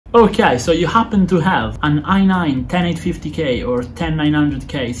Okay, so you happen to have an i9 10850K or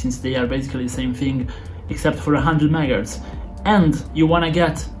 10900K, since they are basically the same thing except for 100 MHz, and you want to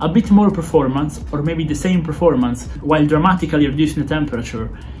get a bit more performance or maybe the same performance while dramatically reducing the temperature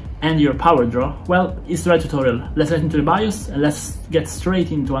and your power draw. Well, it's the right tutorial. Let's get into the BIOS and let's get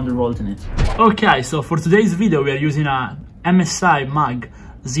straight into undervolting it. Okay, so for today's video we are using a MSI MAG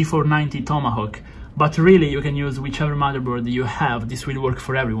Z490 Tomahawk, but really you can use whichever motherboard you have. This will work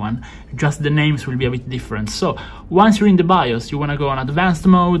for everyone, just the names will be a bit different. So once you're in the BIOS, you want to go on advanced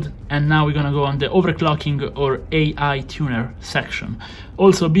mode, and now we're going to go on the overclocking or AI tuner section.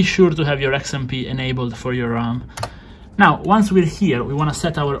 Also be sure to have your XMP enabled for your RAM. Now once we're here, we want to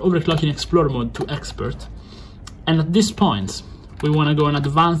set our overclocking explore mode to expert, and at this point we want to go on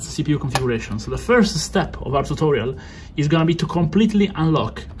advanced CPU configuration. So the first step of our tutorial is going to be to completely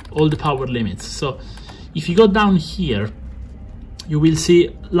unlock all the power limits. So if you go down here, you will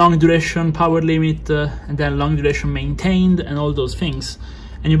see long duration power limit and then long duration maintained and all those things,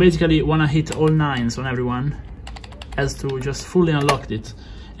 and you basically want to hit all 9s on everyone as to just fully unlock it.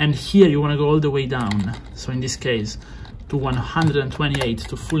 And here you want to go all the way down, so in this case to 128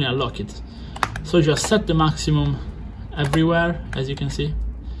 to fully unlock it. So just set the maximum everywhere, as you can see.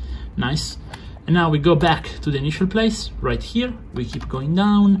 Nice. And now we go back to the initial place, right here. We keep going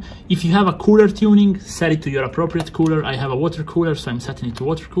down. If you have a cooler tuning, set it to your appropriate cooler. I have a water cooler, so I'm setting it to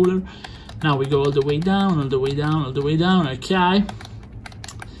water cooler. Now we go all the way down, all the way down, all the way down, okay.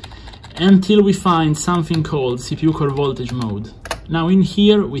 Until we find something called CPU core voltage mode. Now in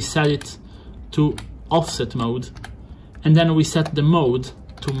here, we set it to offset mode, and then we set the mode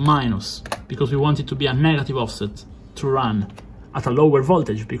to minus, because we want it to be a negative offset to run at a lower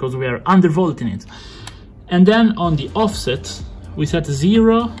voltage, because we are undervolting it. And then on the offset we set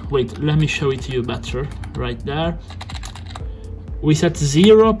 0, wait, let me show it to you better, right there. We set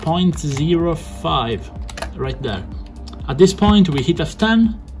 0.05 right there. At this point we hit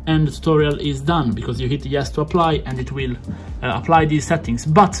F10 and the tutorial is done, because you hit yes to apply and it will apply these settings.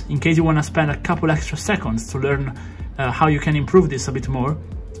 But in case you want to spend a couple extra seconds to learn how you can improve this a bit more,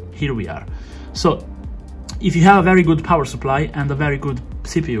 here we are. So if you have a very good power supply and a very good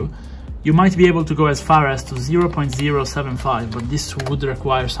CPU, you might be able to go as far as to 0.075, but this would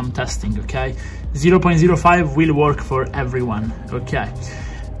require some testing, okay? 0.05 will work for everyone, okay?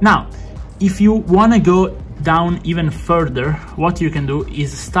 Now, if you want to go down even further, what you can do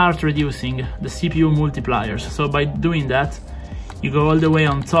is start reducing the CPU multipliers. So by doing that, you go all the way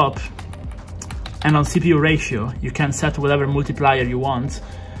on top, and on CPU ratio, you can set whatever multiplier you want,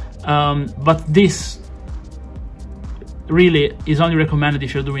 but this really is only recommended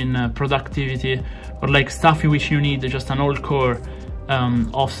if you're doing productivity or like stuff in which you need just an old core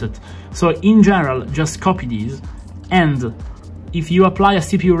offset. So in general, just copy these, and if you apply a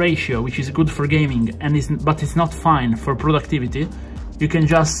CPU ratio which is good for gaming and but it's not fine for productivity, you can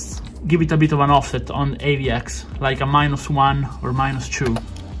just give it a bit of an offset on AVX, like a -1 or -2.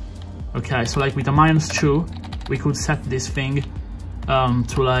 Okay, so like with a -2 we could set this thing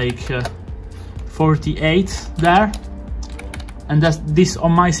to like 48 there. And this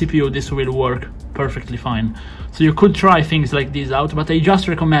on my CPU, this will work perfectly fine. So you could try things like this out, but I just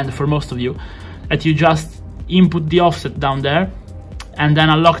recommend for most of you that you just input the offset down there and then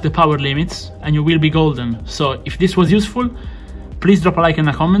unlock the power limits and you will be golden. So if this was useful, please drop a like and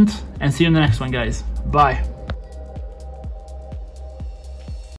a comment, and see you in the next one, guys. Bye.